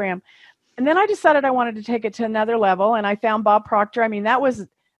program. And then I decided I wanted to take it to another level, and I found Bob Proctor. I mean, that was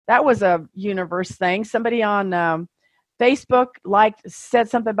a universe thing. Somebody on Facebook said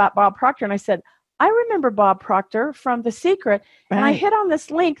something about Bob Proctor, and I said, I remember Bob Proctor from The Secret. Right. And I hit on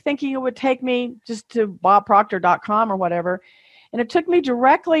this link thinking it would take me just to bobproctor.com or whatever. And it took me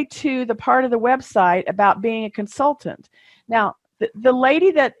directly to the part of the website about being a consultant. Now, the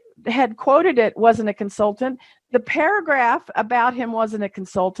lady that had quoted it wasn't a consultant. The paragraph about him wasn't a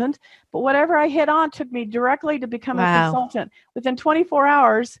consultant, but whatever I hit on took me directly to become a consultant. Within 24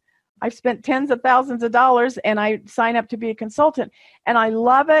 hours, I've spent tens of thousands of dollars, and I sign up to be a consultant, and I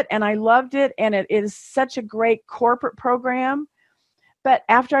love it, and I loved it, and it is such a great corporate program. But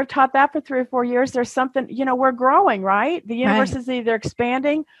after I've taught that for 3 or 4 years, there's something, we're growing, right? The universe is either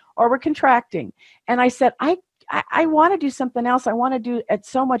expanding or we're contracting. And I said, I want to do something else. I want to do it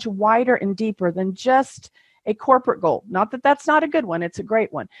so much wider and deeper than just a corporate goal. Not that that's not a good one. It's a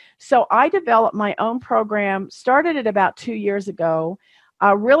great one. So I developed my own program, started it about 2 years ago.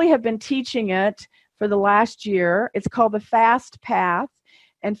 I really have been teaching it for the last year. It's called the FAST Path.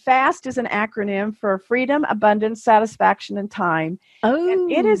 And FAST is an acronym for freedom, abundance, satisfaction, and time. Oh.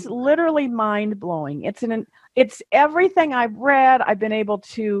 And it is literally mind-blowing. It's everything I've read. I've been able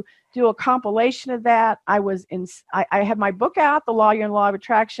to do a compilation of that. I have my book out, The Law, Your Law of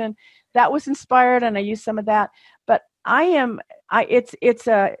Attraction. That was inspired, and I used some of that. But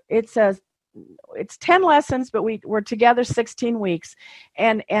it's 10 lessons, but we're together 16 weeks,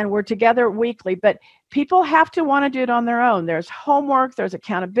 and we're together weekly. But people have to want to do it on their own. There's homework, there's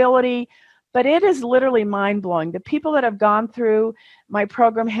accountability, but it is literally mind-blowing. The people that have gone through my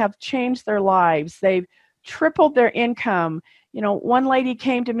program have changed their lives. They've tripled their income. One lady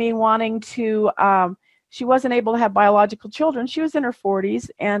came to me wanting to, she wasn't able to have biological children. She was in her 40s.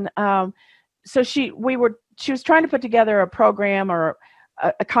 And so she was trying to put together a program or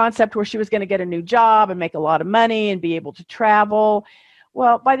a concept where she was going to get a new job and make a lot of money and be able to travel.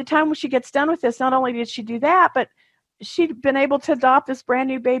 Well, by the time when she gets done with this, not only did she do that, but she'd been able to adopt this brand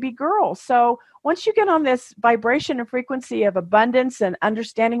new baby girl. So once you get on this vibration and frequency of abundance and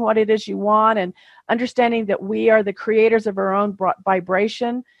understanding what it is you want and understanding that we are the creators of our own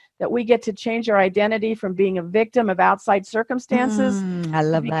vibration, that we get to change our identity from being a victim of outside circumstances, I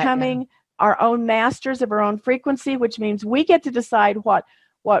love becoming our own masters of our own frequency, which means we get to decide what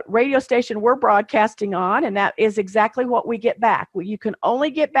radio station we're broadcasting on, and that is exactly what we get back. You can only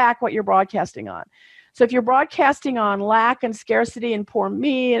get back what you're broadcasting on. So if you're broadcasting on lack and scarcity and poor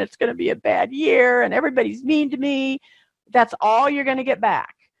me, and it's going to be a bad year, and everybody's mean to me, that's all you're going to get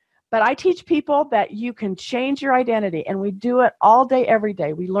back. But I teach people that you can change your identity, and we do it all day, every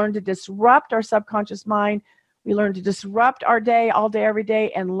day. We learn to disrupt our subconscious mind. We learn to disrupt our day all day, every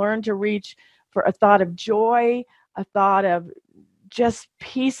day, and learn to reach for a thought of joy, a thought of just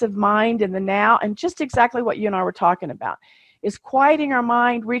peace of mind in the now, and just exactly what you and I were talking about, is quieting our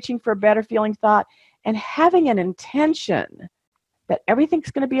mind, reaching for a better feeling thought, and having an intention that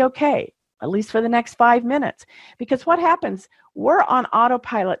everything's going to be okay, at least for the next 5 minutes. Because what happens, we're on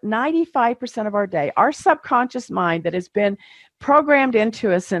autopilot 95% of our day. Our subconscious mind that has been programmed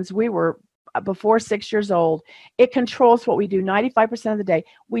into us since we were before 6 years old, it controls what we do 95% of the day.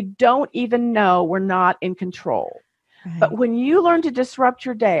 We don't even know we're not in control. Right. But when you learn to disrupt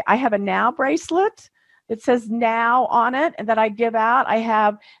your day, I have a now bracelet that says now on it and that I give out. I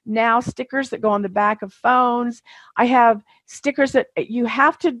have now stickers that go on the back of phones. I have stickers that you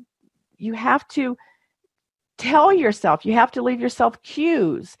have to tell yourself, you have to leave yourself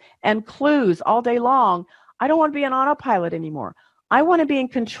cues and clues all day long. I don't want to be an autopilot anymore. I want to be in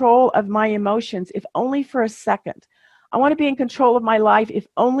control of my emotions, if only for a second. I want to be in control of my life, if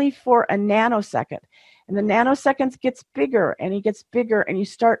only for a nanosecond. And the nanoseconds gets bigger and it gets bigger, and you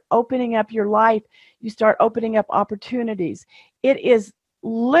start opening up your life. You start opening up opportunities. It is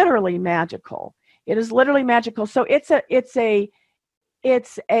literally magical. It is literally magical. So it's a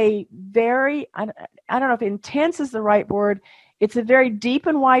very, I don't know if intense is the right word. It's a very deep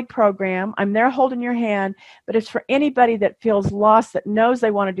and wide program. I'm there holding your hand, but it's for anybody that feels lost, that knows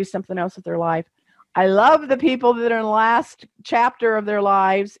they want to do something else with their life. I love the people that are in the last chapter of their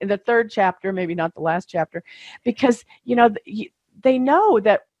lives, in the third chapter, maybe not the last chapter, because, they know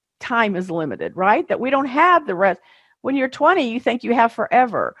that time is limited, right? That we don't have the rest. When you're 20, you think you have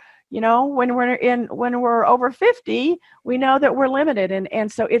forever. When we're over 50, we know that we're limited.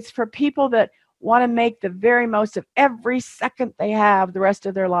 And so it's for people that want to make the very most of every second they have the rest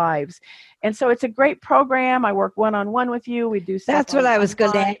of their lives. And so it's a great program. I work one-on-one with you. We do stuff. That's what I was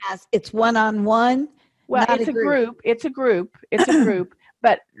going to ask. It's one-on-one? Well, it's a group. It's a group.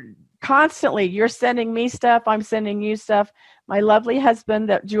 But constantly you're sending me stuff. I'm sending you stuff. My lovely husband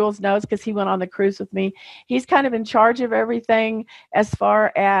that Jules knows, because he went on the cruise with me, he's kind of in charge of everything. As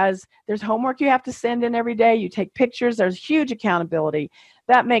far as there's homework you have to send in every day. You take pictures. There's huge accountability.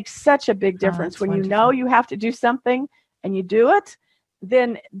 That makes such a big difference. When wonderful. You know you have to do something and you do it,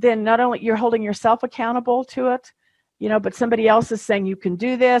 then not only you're holding yourself accountable to it, but somebody else is saying, you can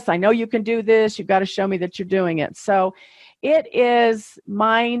do this. I know you can do this. You've got to show me that you're doing it. So it is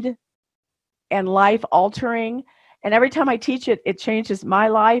mind and life altering. And every time I teach it, it changes my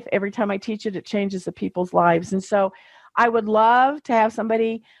life. Every time I teach it, it changes the people's lives. And so I would love to have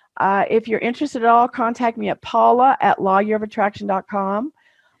somebody If you're interested at all, contact me at paula@lawyearofattraction.com.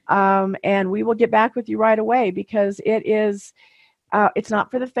 And we will get back with you right away, because it's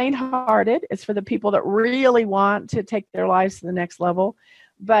not for the faint-hearted. It's for the people that really want to take their lives to the next level.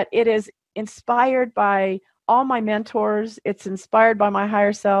 But it is inspired by all my mentors. It's inspired by my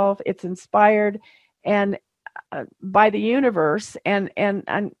higher self. It's inspired and by the universe. And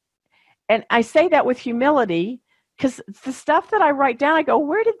I say that with humility, because the stuff that I write down, I go,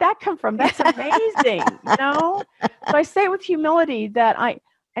 where did that come from? That's amazing, So I say it with humility that I'm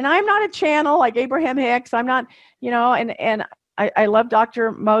not a channel like Abraham Hicks. I'm not, and I love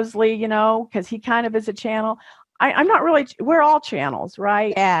Dr. Mosley, because he kind of is a channel. I'm not really, we're all channels,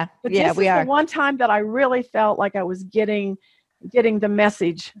 right? Yeah. But yeah, this we is are. the one time that I really felt like I was getting the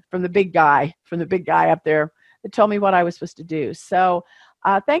message from the big guy up there that told me what I was supposed to do. So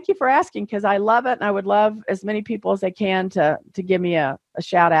thank you for asking, because I love it. And I would love as many people as I can to give me a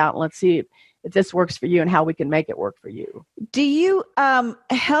shout out. And let's see if this works for you and how we can make it work for you. Do you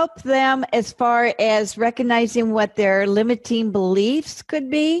help them as far as recognizing what their limiting beliefs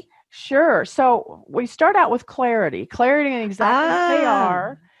could be? Sure. So we start out with clarity and exactly who they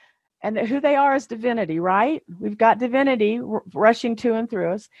are, and who they are is divinity, right? We've got divinity rushing to and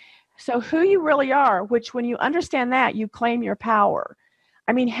through us. So who you really are, which when you understand that, you claim your power.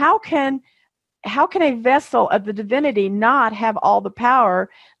 I mean, how can a vessel of the divinity not have all the power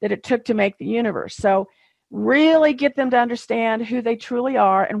that it took to make the universe? So really get them to understand who they truly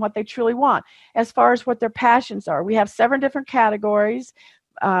are and what they truly want. As far as what their passions are, we have 7 different categories: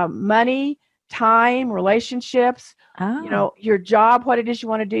 money, time, relationships, your job, what it is you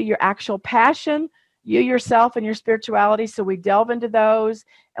want to do, your actual passion, you yourself and your spirituality. So we delve into those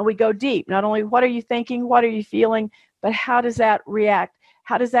and we go deep. Not only what are you thinking, what are you feeling, but how does that react?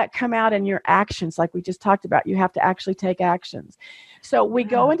 How does that come out in your actions? Like we just talked about, you have to actually take actions. So we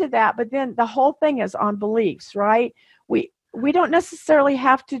go into that, but then the whole thing is on beliefs, right? We don't necessarily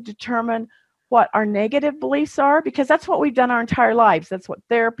have to determine what our negative beliefs are, because that's what we've done our entire lives. That's what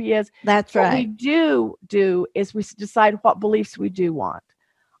therapy is. That's right. What we do is we decide what beliefs we do want.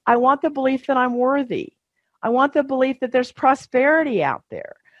 I want the belief that I'm worthy. I want the belief that there's prosperity out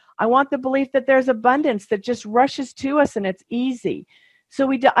there. I want the belief that there's abundance that just rushes to us and it's easy. So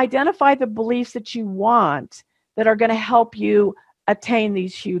we identify the beliefs that you want that are going to help you attain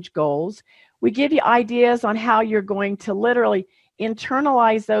these huge goals. We give you ideas on how you're going to literally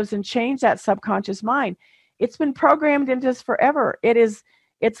internalize those and change that subconscious mind. It's been programmed into us forever.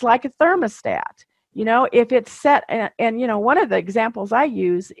 It's like a thermostat. If it's set, and one of the examples I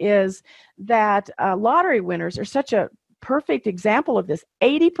use is that lottery winners are such a perfect example of this.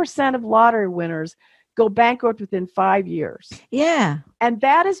 80% of lottery winners go bankrupt within 5 years. Yeah. And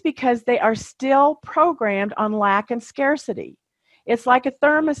that is because they are still programmed on lack and scarcity. It's like a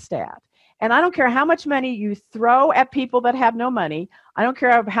thermostat. And I don't care how much money you throw at people that have no money. I don't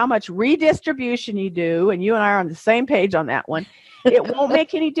care how much redistribution you do, and you and I are on the same page on that one. It won't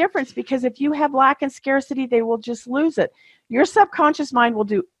make any difference, because if you have lack and scarcity, they will just lose it. Your subconscious mind will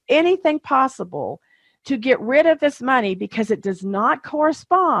do anything possible to get rid of this money because it does not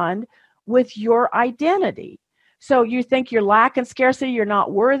correspond with your identity. So you think you're lack and scarcity, you're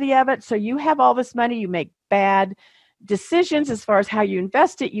not worthy of it. So you have all this money, you make bad decisions as far as how you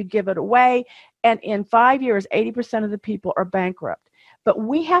invest it, you give it away. And in 5 years, 80% of the people are bankrupt. But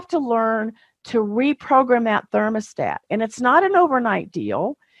we have to learn to reprogram that thermostat. And it's not an overnight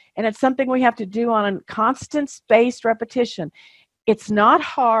deal. And it's something we have to do on a constant spaced repetition. It's not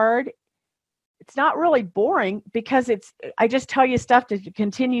hard. It's not really boring, because I just tell you stuff to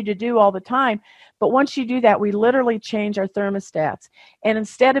continue to do all the time. But once you do that, we literally change our thermostats. And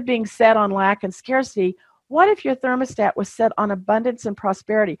instead of being set on lack and scarcity, what if your thermostat was set on abundance and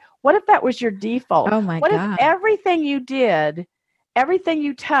prosperity? What if that was your default? Oh my God. God. If everything you did, everything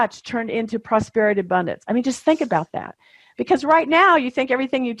you touched turned into prosperity, abundance? I mean, just think about that. Because right now you think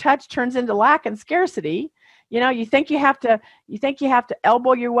everything you touch turns into lack and scarcity. You think you have to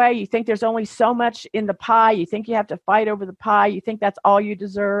elbow your way. You think there's only so much in the pie. You think you have to fight over the pie. You think that's all you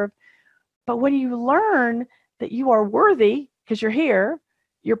deserve. But when you learn that you are worthy, because you're here,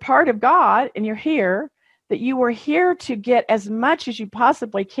 you're part of God and you're here, that you were here to get as much as you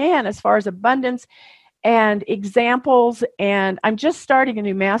possibly can as far as abundance and examples. And I'm just starting a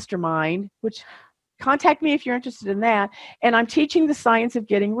new mastermind, which contact me if you're interested in that. And I'm teaching The Science of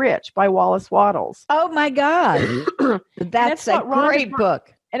Getting Rich by Wallace Wattles. Oh my God. That's a great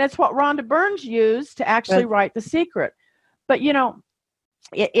book. And it's what Rhonda Burns used to actually write The Secret. But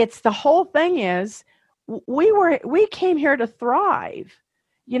it's the whole thing is we came here to thrive,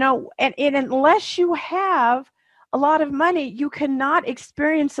 and unless you have a lot of money, you cannot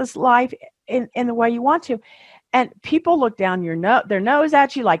experience this life in the way you want to. And people look down their nose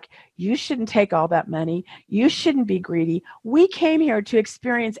at you like, you shouldn't take all that money. You shouldn't be greedy. We came here to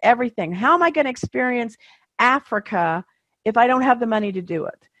experience everything. How am I going to experience Africa if I don't have the money to do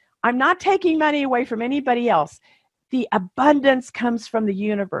it? I'm not taking money away from anybody else. The abundance comes from the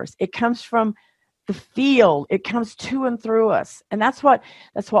universe. It comes from the field. It comes to and through us. And that's what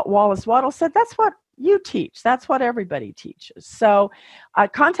Wallace Waddell said. That's what you teach. That's what everybody teaches. So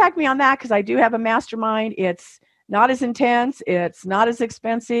contact me on that, because I do have a mastermind. It's not as intense, it's not as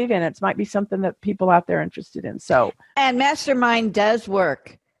expensive, and it might be something that people out there are interested in. So, and mastermind does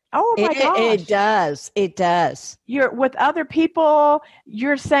work. Oh my gosh. It does. You're with other people.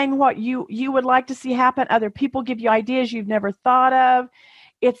 You're saying what you would like to see happen. Other people give you ideas you've never thought of.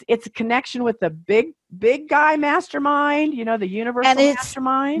 It's a connection with the big guy mastermind, the universal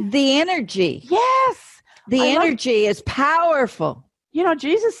mastermind. The energy. Yes. The energy is powerful.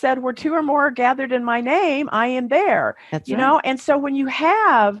 Jesus said, where two or more are gathered in my name, I am there. That's right. And so when you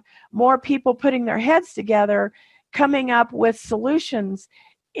have more people putting their heads together, coming up with solutions,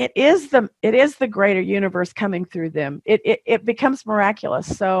 it is the greater universe coming through them. It becomes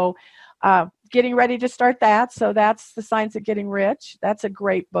miraculous. So getting ready to start that. So that's The Science of Getting Rich. That's a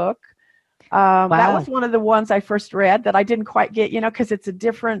great book. Wow. That was one of the ones I first read that I didn't quite get, because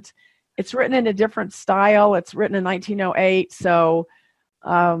it's written in a different style. It's written in 1908. So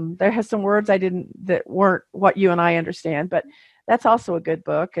there has some words that weren't what you and I understand, but that's also a good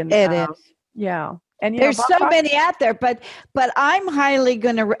book. And it is. Yeah. And there's so many out there, but I'm highly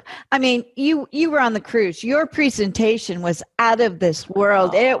going to, you were on the cruise. Your presentation was out of this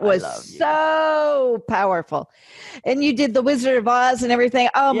world. It was so powerful. And you did the Wizard of Oz and everything.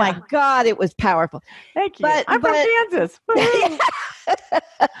 Oh my God, it was powerful. Thank you. I'm from Kansas.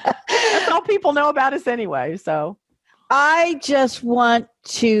 That's all people know about us anyway. So I just want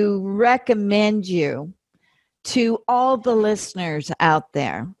to recommend you to all the listeners out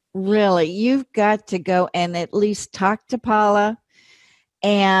there. Really, you've got to go and at least talk to Paula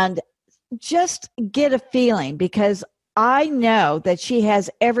and just get a feeling, because I know that she has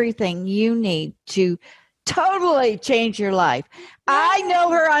everything you need to totally change your life. I know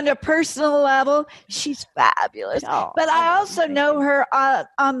her on a personal level. She's fabulous. But I also know her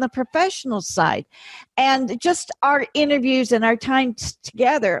on the professional side. And just our interviews and our time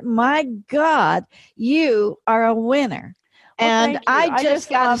together, my God, you are a winner. And I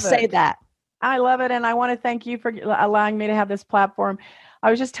just got to say that. I love it. And I want to thank you for allowing me to have this platform. I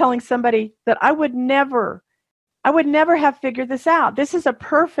was just telling somebody that I would never have figured this out. This is a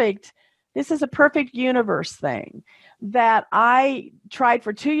perfect universe thing that I tried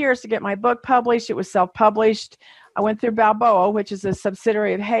for 2 years to get my book published. It was self-published. I went through Balboa, which is a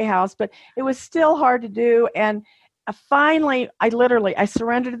subsidiary of Hay House, but it was still hard to do. And finally, I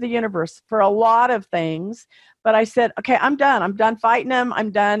surrendered to the universe for a lot of things. But I said, okay, I'm done. I'm done fighting them.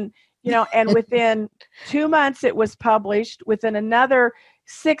 I'm done, and within 2 months it was published. Within another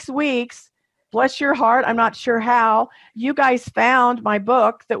 6 weeks, bless your heart, I'm not sure how, you guys found my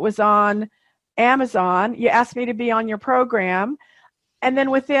book that was on Amazon. You asked me to be on your program. And then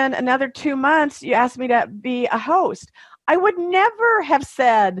within another 2 months, you asked me to be a host. I would never have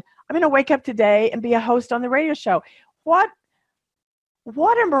said, I'm going to wake up today and be a host on the radio show. What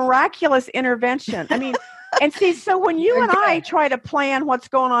a miraculous intervention. And see, so when you and I try to plan what's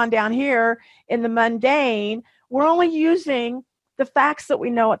going on down here in the mundane, we're only using the facts that we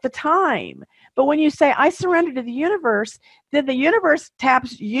know at the time. But when you say, I surrender to the universe, then the universe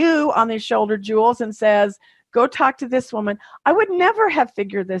taps you on the shoulder, Jules, and says, go talk to this woman. I would never have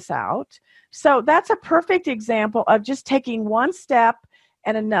figured this out. So that's a perfect example of just taking one step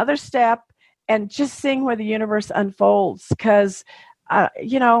and another step and just seeing where the universe unfolds. Because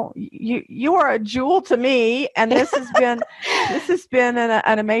you are a jewel to me, and this has been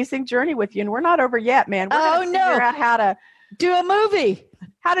an amazing journey with you. And we're not over yet, man. We're going to figure out how to do a movie,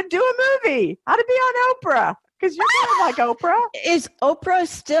 how to be on Oprah, because you're kind of like Oprah. Is Oprah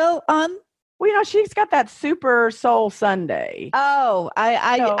still on? Well, she's got that Super Soul Sunday. Oh,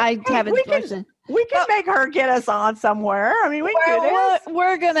 I haven't watched it. We can make her get us on somewhere. We can do this.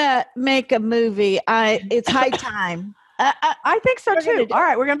 We're gonna make a movie. It's high time. I think so too. All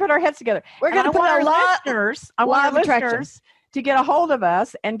right, we're going to put our heads together. We're going to put our listeners. I want our listeners to get a hold of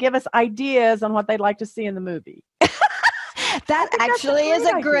us and give us ideas on what they'd like to see in the movie. That actually is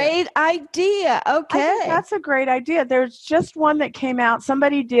a great idea. Okay, I think that's a great idea. There's just one that came out.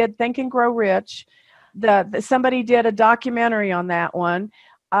 Somebody did Think and Grow Rich. Somebody did a documentary on that one,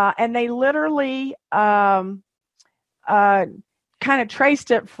 and they literally kind of traced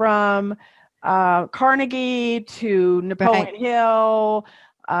it from Carnegie to Napoleon Hill,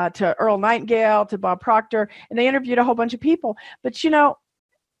 to Earl Nightingale, to Bob Proctor, and they interviewed a whole bunch of people. But,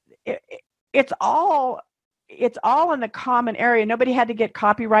 it's all in the common area. Nobody had to get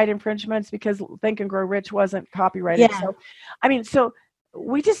copyright infringements because Think and Grow Rich wasn't copyrighted. Yeah. So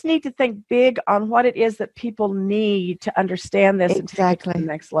we just need to think big on what it is that people need to understand this and take it to the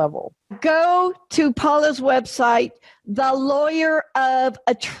next level. Go to Paula's website,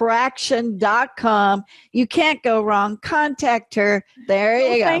 theLawyerOfAttraction.com. You can't go wrong. Contact her. There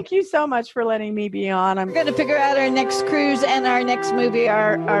you go. Thank you so much for letting me be on. We're going to figure out our next cruise and our next movie,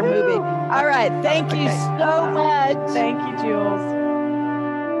 our movie. All right. Thank you so much. Thank you, Jules.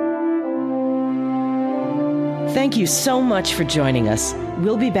 Thank you so much for joining us.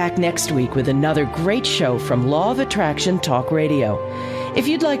 We'll be back next week with another great show from Law of Attraction Talk Radio. If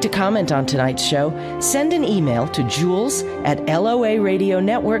you'd like to comment on tonight's show, send an email to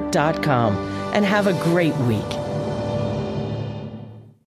jules@loaradionetwork.com and have a great week.